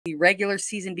The regular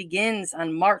season begins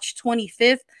on March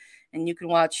 25th, and you can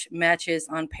watch matches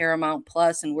on Paramount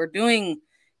Plus. And we're doing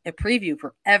a preview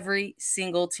for every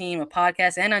single team, a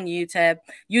podcast, and on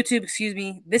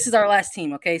YouTube. This is our last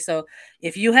team, okay? So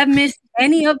if you have missed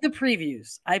any of the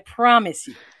previews, I promise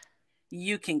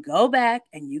you can go back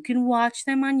and you can watch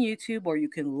them on YouTube, or you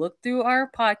can look through our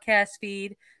podcast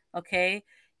feed, okay?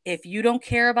 If you don't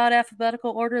care about alphabetical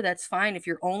order, that's fine. If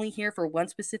you're only here for one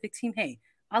specific team, hey,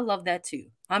 I love that too.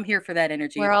 I'm here for that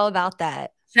energy. We're all about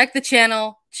that. Check the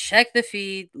channel, check the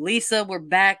feed. Lisa, we're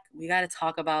back. We got to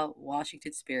talk about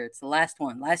Washington Spirit. It's the last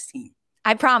team.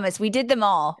 I promise we did them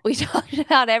all. We talked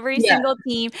about every single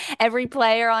team, every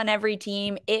player on every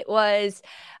team. It was,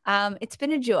 it's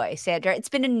been a joy, Sandra. It's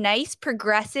been a nice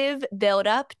progressive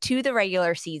buildup to the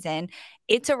regular season.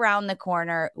 It's around the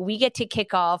corner. We get to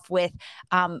kick off with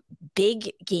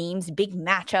big games, big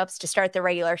matchups to start the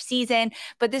regular season.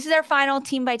 But this is our final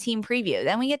team by team preview.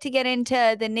 Then we get to get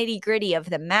into the nitty gritty of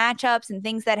the matchups and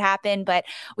things that happen. But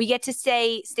we get to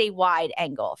stay wide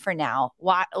angle for now,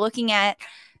 looking at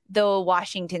the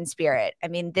Washington Spirit. I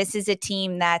mean, this is a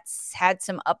team that's had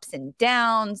some ups and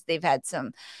downs. They've had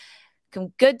some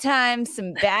good times,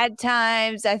 some bad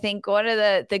times. I think one of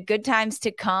the good times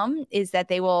to come is that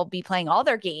they will be playing all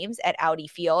their games at Audi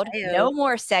Field. No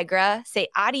more Segra. Say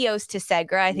adios to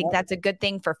Segra. I think that's a good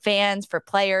thing for fans, for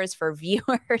players, for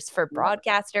viewers, for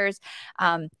broadcasters.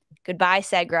 Goodbye,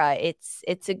 Segra.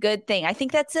 It's a good thing. I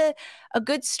think that's a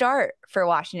good start for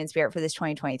Washington Spirit for this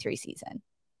 2023 season.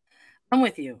 I'm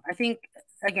with you. I think,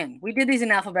 again, we did these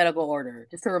in alphabetical order,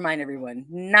 just to remind everyone,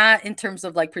 not in terms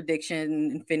of like prediction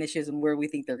and finishes and where we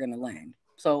think they're going to land.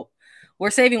 So we're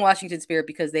saving Washington Spirit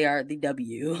because they are the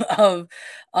W of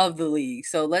the league.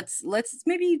 So let's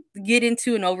maybe get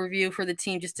into an overview for the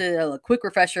team, just a quick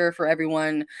refresher for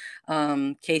everyone,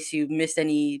 in case you missed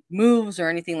any moves or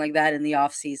anything like that in the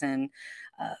offseason.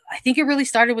 I think it really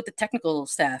started with the technical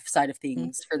staff side of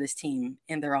things for this team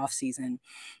in their offseason.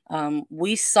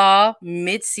 We saw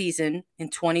mid-season in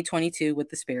 2022 with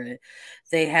the Spirit,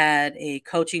 they had a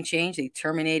coaching change. They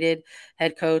terminated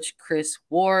head coach Chris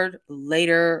Ward.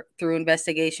 Later, through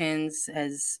investigations,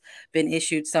 has been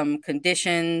issued some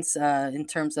conditions in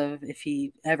terms of if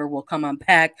he ever will come on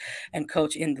back and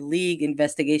coach in the league.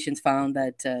 Investigations found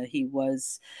that he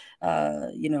was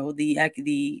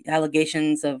the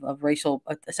allegations of racial,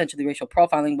 essentially racial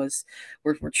profiling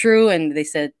were true, and they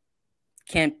said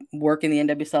can't work in the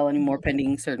NWSL anymore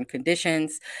pending certain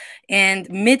conditions. And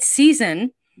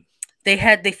mid-season, they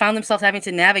found themselves having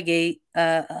to navigate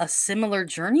a similar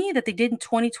journey that they did in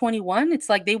 2021. It's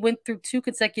like they went through 2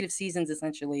 consecutive seasons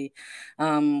essentially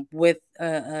with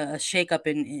a shakeup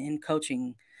in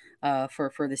coaching.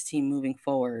 For this team moving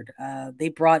forward. They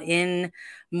brought in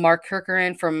Mark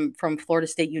Herrera from Florida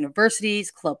State University's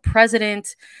club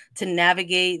president to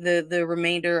navigate the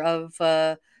remainder of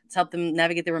to help them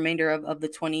navigate the remainder of the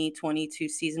 2022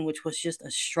 season, which was just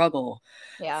a struggle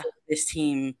for this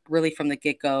team really from the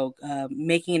get-go,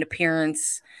 making an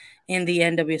appearance in the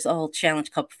NWSL Challenge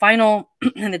Cup final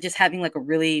and then just having like a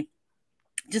really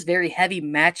just very heavy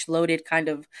match loaded kind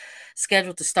of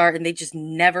schedule to start, and they just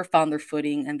never found their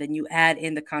footing. And then you add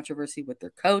in the controversy with their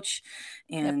coach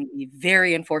and the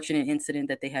very unfortunate incident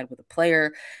that they had with a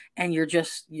player, and you're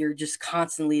just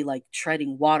constantly like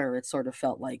treading water. It sort of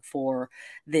felt like for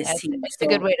this team. It's a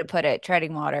good way to put it,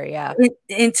 treading water. Yeah.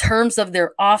 In terms of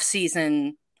their off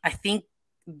season, I think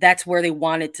that's where they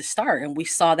wanted to start. And we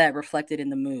saw that reflected in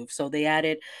the move. So they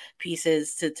added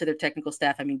pieces to their technical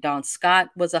staff. I mean, Dawn Scott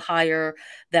was a hire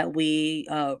that we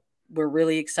were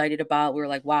really excited about. We were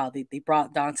like, wow, they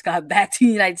brought Dawn Scott back to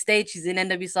the United States. She's in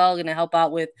NWSL, going to help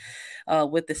out with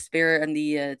the Spirit and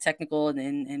the technical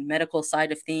and medical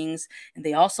side of things. And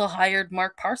they also hired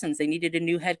Mark Parsons. They needed a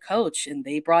new head coach, and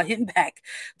they brought him back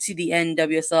to the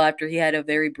NWSL after he had a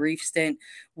very brief stint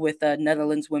with the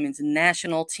Netherlands women's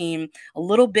national team. A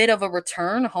little bit of a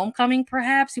return, homecoming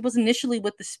perhaps. He was initially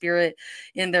with the Spirit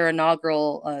in their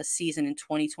inaugural season in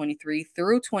 2023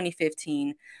 through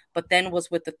 2015, but then was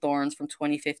with the Thorns from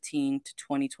 2015 to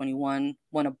 2021,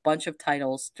 won a bunch of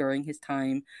titles during his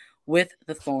time with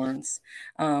the Thorns.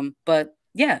 But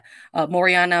yeah,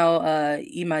 Moriano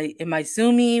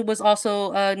Imaizumi was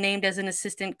also named as an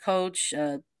assistant coach.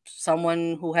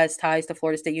 Someone who has ties to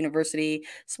Florida State University,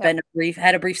 had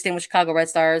a brief stint with Chicago Red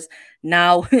Stars,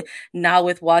 now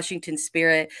with Washington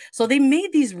Spirit. So they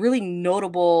made these really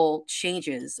notable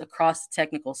changes across the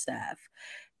technical staff.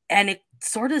 And it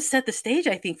sort of set the stage,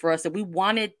 I think, for us that we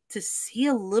wanted to see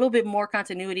a little bit more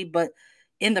continuity, but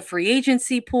in the free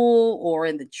agency pool or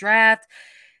in the draft,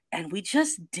 And we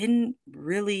just didn't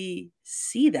really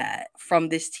see that from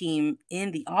this team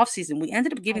in the offseason. We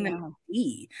ended up giving them a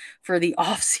D for the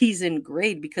offseason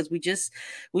grade because we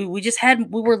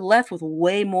were left with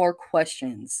way more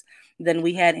questions than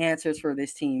we had answers for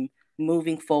this team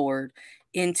moving forward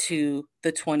into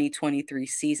the 2023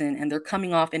 season. And they're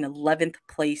coming off an 11th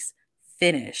place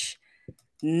finish.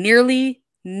 Nearly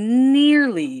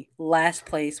last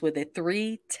place with a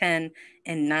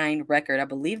 3-10-9 record. I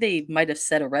believe they might have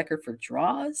set a record for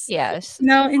draws. Yes. In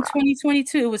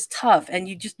 2022, it was tough. And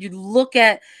you look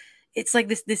at, it's like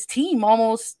this team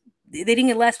almost, they didn't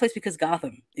get last place because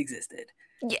Gotham existed.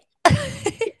 Yeah.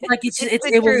 Like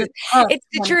it was tough. It's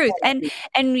the truth.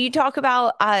 And you talk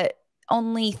about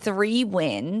only 3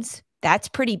 wins. That's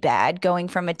pretty bad, going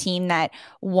from a team that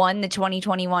won the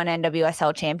 2021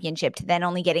 NWSL championship to then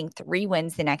only getting 3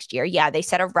 wins the next year. Yeah, they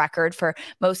set a record for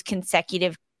most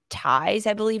consecutive ties,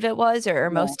 I believe it was, or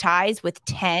most ties with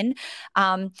 10.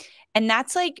 And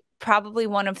that's like probably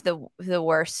one of the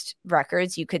worst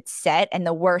records you could set, and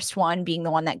the worst one being the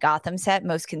one that Gotham set,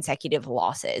 most consecutive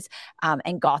losses.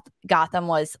 And Gotham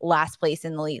was last place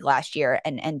in the league last year,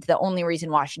 and the only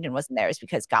reason Washington wasn't there is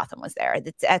because Gotham was there.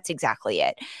 That's exactly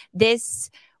it.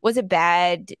 This was a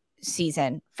bad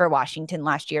season for Washington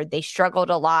last year. They struggled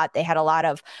a lot. They had a lot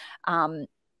of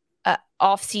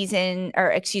off-field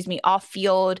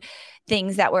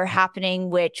things that were happening,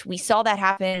 which we saw that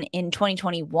happen in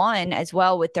 2021 as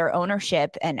well with their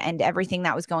ownership and everything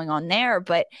that was going on there.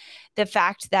 But the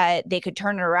fact that they could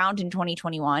turn it around in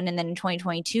 2021 and then in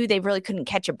 2022, they really couldn't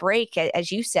catch a break.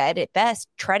 As you said, at best,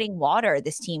 treading water,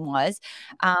 this team was.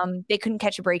 They couldn't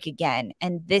catch a break again.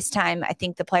 And this time, I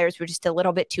think the players were just a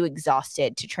little bit too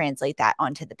exhausted to translate that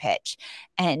onto the pitch.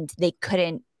 And they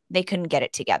couldn't get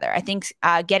it together. I think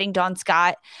getting Dawn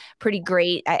Scott, pretty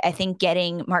great. I think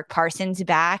getting Mark Parsons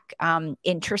back,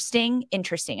 interesting.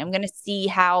 I'm going to see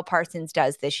how Parsons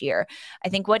does this year. I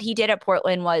think what he did at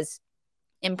Portland was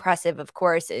impressive, of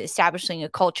course, establishing a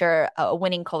culture, a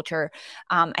winning culture.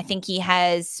 I think he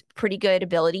has pretty good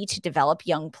ability to develop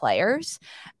young players.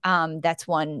 That's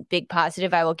one big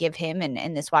positive I will give him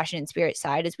and this Washington Spirit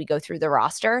side as we go through the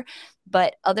roster.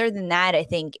 But other than that, I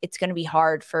think it's going to be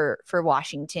hard for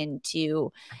Washington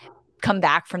to come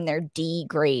back from their D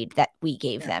grade that we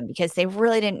gave them, because they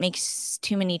really didn't make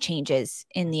too many changes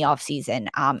in the offseason,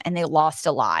 and they lost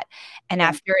a lot. And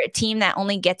after a team that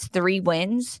only gets 3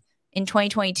 wins in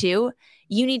 2022,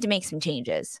 you need to make some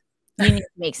changes.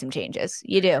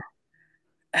 You do.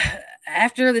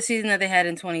 After the season that they had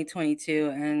in 2022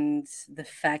 and the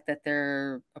fact that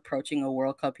they're approaching a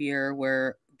World Cup year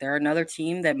where they're another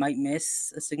team that might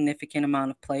miss a significant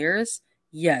amount of players,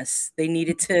 yes, they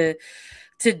needed to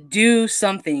do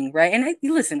something, right? And I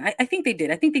think they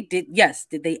did. Yes.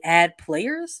 Did they add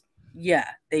players? Yeah,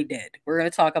 they did. We're going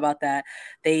to talk about that.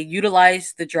 They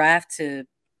utilized the draft to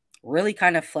really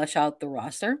kind of flesh out the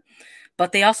roster,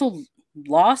 but they also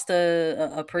lost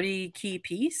a pretty key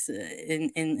piece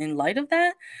in light of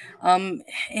that.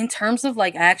 In terms of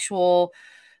like actual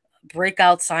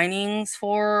breakout signings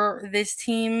for this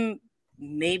team,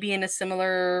 maybe in a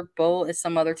similar boat as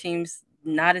some other teams,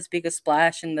 not as big a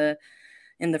splash in the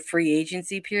free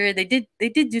agency period. They did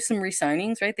do some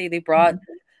re-signings, right? They brought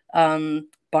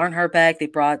Barnhart back, they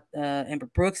brought Amber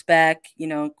Brooks back,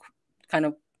 kind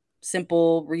of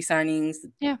simple re-signings.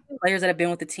 Yeah. Players that have been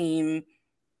with the team,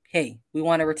 hey, we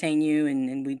want to retain you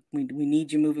and we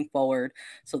need you moving forward.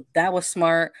 So that was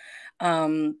smart.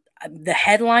 The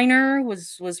headliner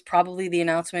was probably the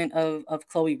announcement of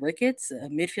Chloe Ricketts, a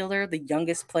midfielder, the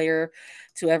youngest player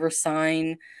to ever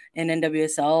sign an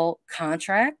NWSL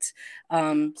contract.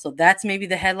 So that's maybe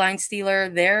the headline stealer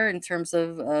there in terms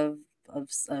of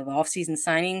off-season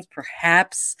signings.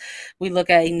 Perhaps we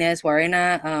look at Inés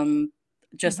Guarena,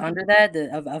 just under that,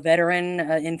 a veteran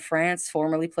in France,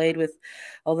 formerly played with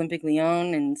Olympique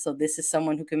Lyon. And so this is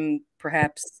someone who can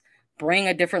perhaps bring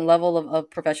a different level of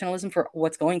professionalism for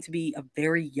what's going to be a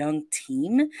very young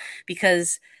team,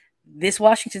 because this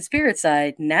Washington Spirit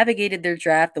side navigated their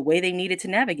draft the way they needed to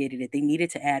navigate it. They needed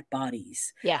to add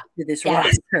bodies to this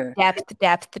roster. Depth.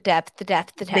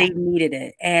 They needed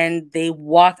it. And they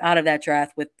walked out of that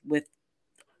draft with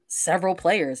several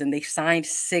players, and they signed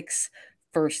 6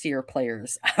 first-year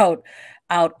players out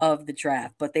of the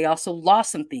draft. But they also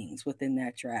lost some things within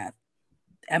that draft.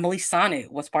 Emily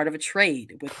Sonnet was part of a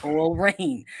trade with Oral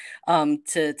Rain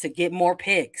to get more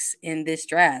picks in this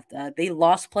draft. They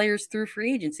lost players through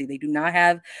free agency. They do not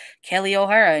have Kelly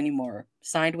O'Hara anymore,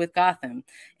 signed with Gotham.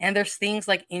 And there's things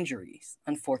like injuries,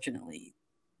 unfortunately.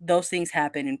 Those things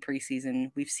happen in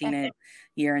preseason. We've seen it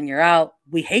year in, year out.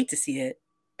 We hate to see it,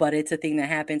 but it's a thing that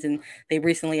happens. And they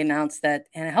recently announced that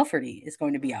Anna Helferty is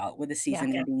going to be out with a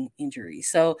season-ending injury.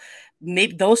 So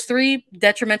maybe those 3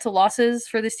 detrimental losses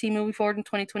for this team moving forward in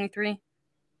 2023.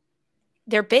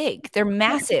 They're big. They're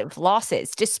massive losses.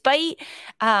 Despite,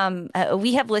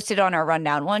 we have listed on our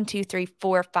rundown 1, 2, 3,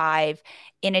 4, 5,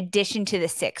 in addition to the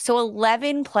 6. So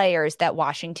 11 players that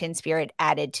Washington Spirit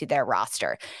added to their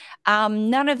roster.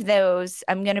 None of those,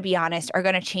 I'm going to be honest, are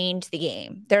going to change the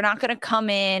game. They're not going to come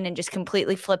in and just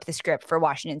completely flip the script for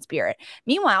Washington Spirit.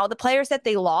 Meanwhile, the players that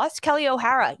they lost, Kelly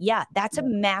O'Hara, that's a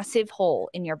massive hole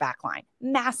in your back line.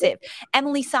 Massive.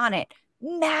 Emily Sonnet,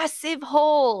 massive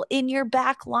hole in your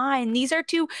back line. These are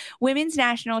 2 women's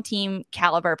national team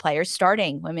caliber players,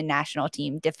 starting women national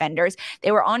team defenders. They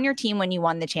were on your team when you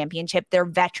won the championship. They're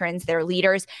veterans, they're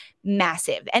leaders,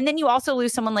 massive. And then you also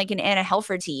lose someone like an Anna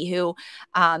Helferty, who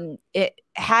it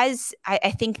has,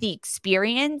 I think, the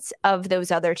experience of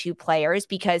those other 2 players,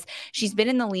 because she's been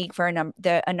in the league for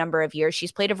a number of years.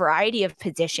 She's played a variety of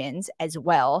positions as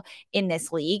well in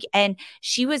this league, and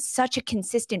she was such a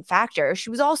consistent factor.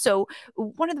 She was also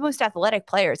one of the most athletic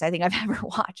players I think I've ever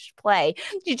watched play.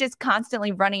 She's just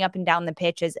constantly running up and down the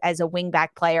pitch as a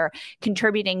wingback player,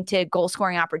 contributing to goal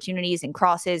scoring opportunities and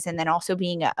crosses, and then also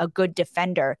being a good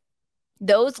defender.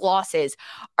 Those losses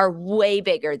are way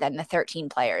bigger than the 13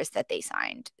 players that they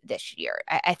signed this year.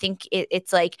 I think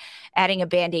it's like adding a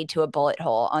Band-Aid to a bullet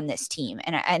hole on this team.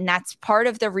 And that's part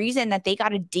of the reason that they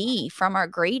got a D from our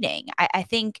grading. I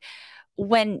think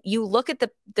when you look at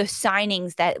the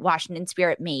signings that Washington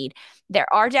Spirit made,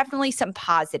 there are definitely some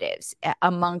positives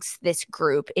amongst this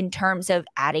group in terms of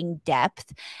adding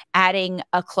depth, adding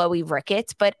a Chloe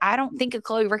Ricketts, but I don't think a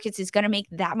Chloe Ricketts is going to make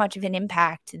that much of an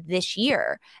impact this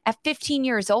year. At 15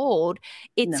 years old,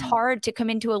 it's hard to come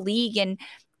into a league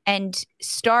and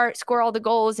score all the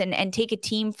goals and take a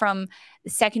team from the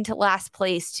second to last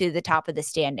place to the top of the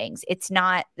standings. It's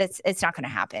not going to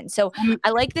happen. So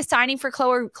I like the signing for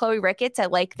Chloe Ricketts. I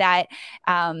like that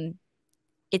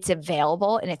it's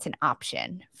available and it's an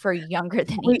option for younger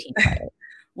than 18 players.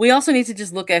 We also need to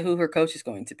just look at who her coach is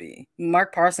going to be.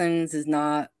 Mark Parsons is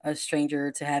not a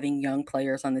stranger to having young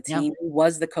players on the team. No. He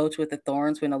was the coach with the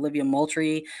Thorns when Olivia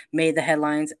Moultrie made the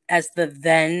headlines as the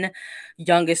then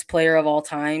youngest player of all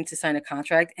time to sign a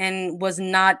contract, and was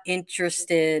not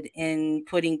interested in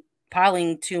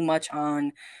piling too much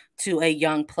on to a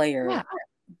young player. Yeah.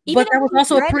 But that was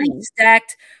also a pretty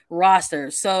stacked roster.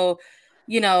 So,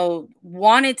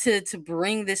 wanted to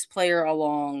bring this player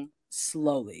along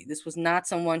slowly. This was not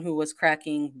someone who was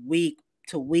cracking week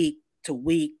to week to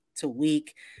week to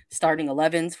week starting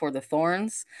 11s for the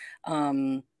Thorns.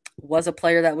 Was a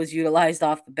player that was utilized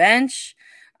off the bench.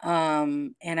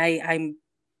 And I'm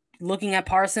looking at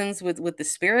Parsons with the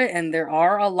Spirit, and there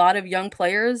are a lot of young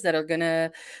players that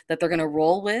they're gonna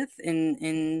roll with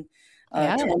in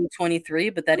 2023,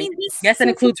 but that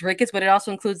includes Ricketts, but it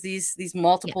also includes these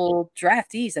multiple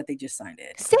draftees that they just signed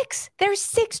in. There's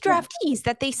 6 draftees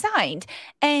that they signed,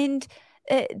 and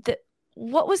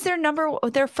what was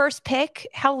their first pick?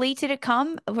 How late did it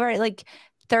come? Were like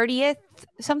 30th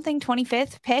something,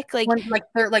 25th pick,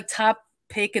 like top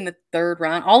pick in the 3rd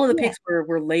round. All of the picks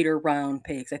were later round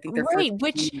picks. I think they're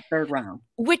which in the 3rd round.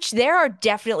 Which there are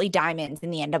definitely diamonds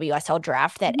in the NWSL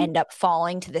draft that end up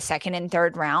falling to the 2nd and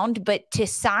 3rd round. But to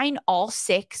sign all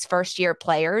 6 first-year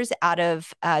players out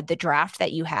of the draft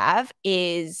that you have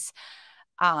is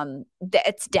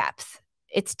it's depth.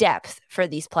 It's depth for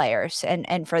these players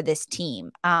and for this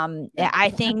team.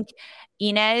 I think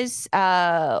Inez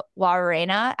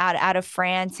Warrena out of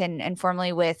France and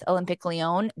formerly with Olympique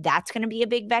Lyon, that's going to be a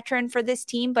big veteran for this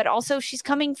team. But also she's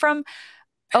coming from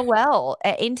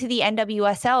into the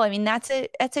NWSL. I mean, that's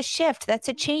a shift. That's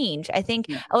a change. I think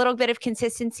a little bit of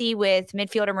consistency with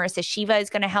midfielder Marissa Shiva is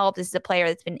going to help. This is a player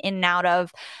that's been in and out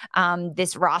of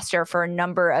this roster for a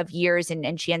number of years,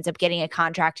 and she ends up getting a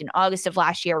contract in August of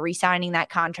last year, re-signing that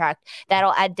contract.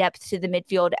 That'll add depth to the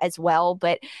midfield as well.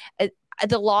 But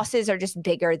the losses are just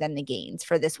bigger than the gains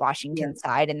for this Washington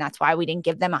side, and that's why we didn't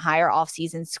give them a higher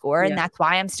offseason score, and that's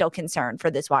why I'm still concerned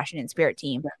for this Washington Spirit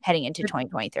team heading into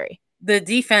 2023. The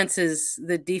defense is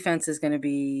going to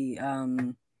be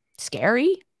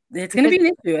scary. It's going to be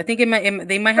an issue. I think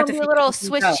they might have to be a little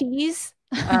Swiss cheese.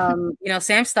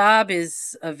 Sam Staub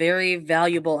is a very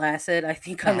valuable asset, I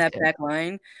think, on that back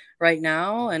line right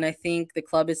now, and I think the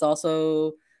club is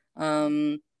also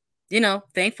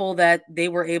thankful that they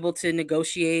were able to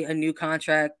negotiate a new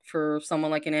contract for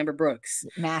someone like an Amber Brooks,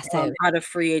 massive out of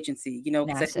free agency.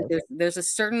 Because I think there's a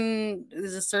certain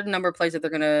number of plays that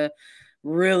they're going to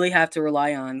really have to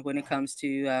rely on when it comes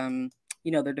to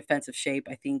their defensive shape.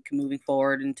 I think moving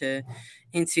forward into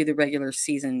the regular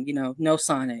season, no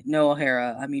Sonnet, no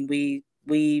Herrera. I mean,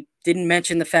 we didn't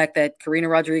mention the fact that Karina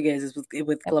Rodriguez is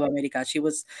with Club America. She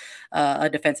was a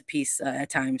defensive piece at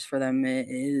times for them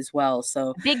as well.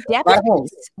 So big depth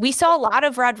piece. We saw a lot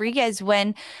of Rodriguez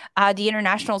when the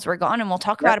internationals were gone, and we'll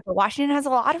talk about it. But Washington has a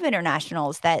lot of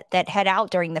internationals that head out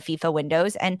during the FIFA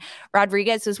windows, and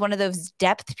Rodriguez was one of those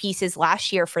depth pieces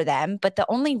last year for them. But the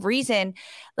only reason,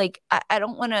 like, I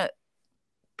don't want to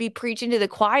be preaching to the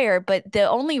choir, but the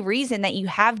only reason that you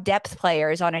have depth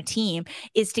players on a team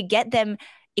is to get them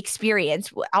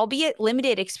experience, albeit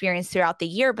limited experience throughout the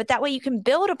year, but that way you can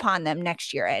build upon them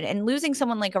next year. And losing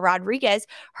someone like a Rodriguez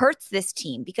hurts this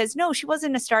team because no, she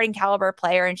wasn't a starting caliber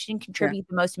player and she didn't contribute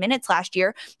the most minutes last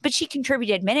year, but she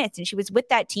contributed minutes and she was with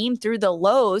that team through the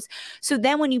lows. So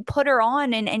then when you put her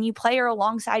on and you play her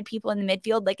alongside people in the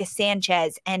midfield like a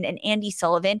Sanchez and an Andy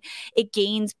Sullivan, it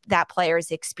gains that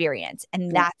player's experience.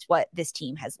 And that's what this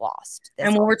team has lost.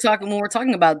 And when we're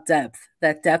talking about depth,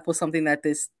 that depth was something that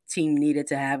this team needed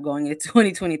to have going into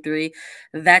 2023.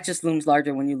 That just looms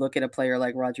larger when you look at a player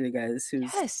like Rodriguez,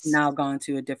 who's now gone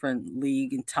to a different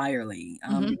league entirely.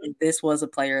 This was a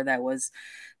player that was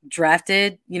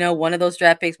drafted, one of those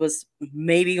draft picks, was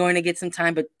maybe going to get some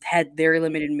time, but had very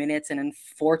limited minutes, and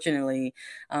unfortunately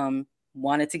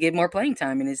wanted to get more playing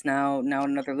time and is now in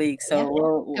another league. So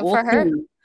we'll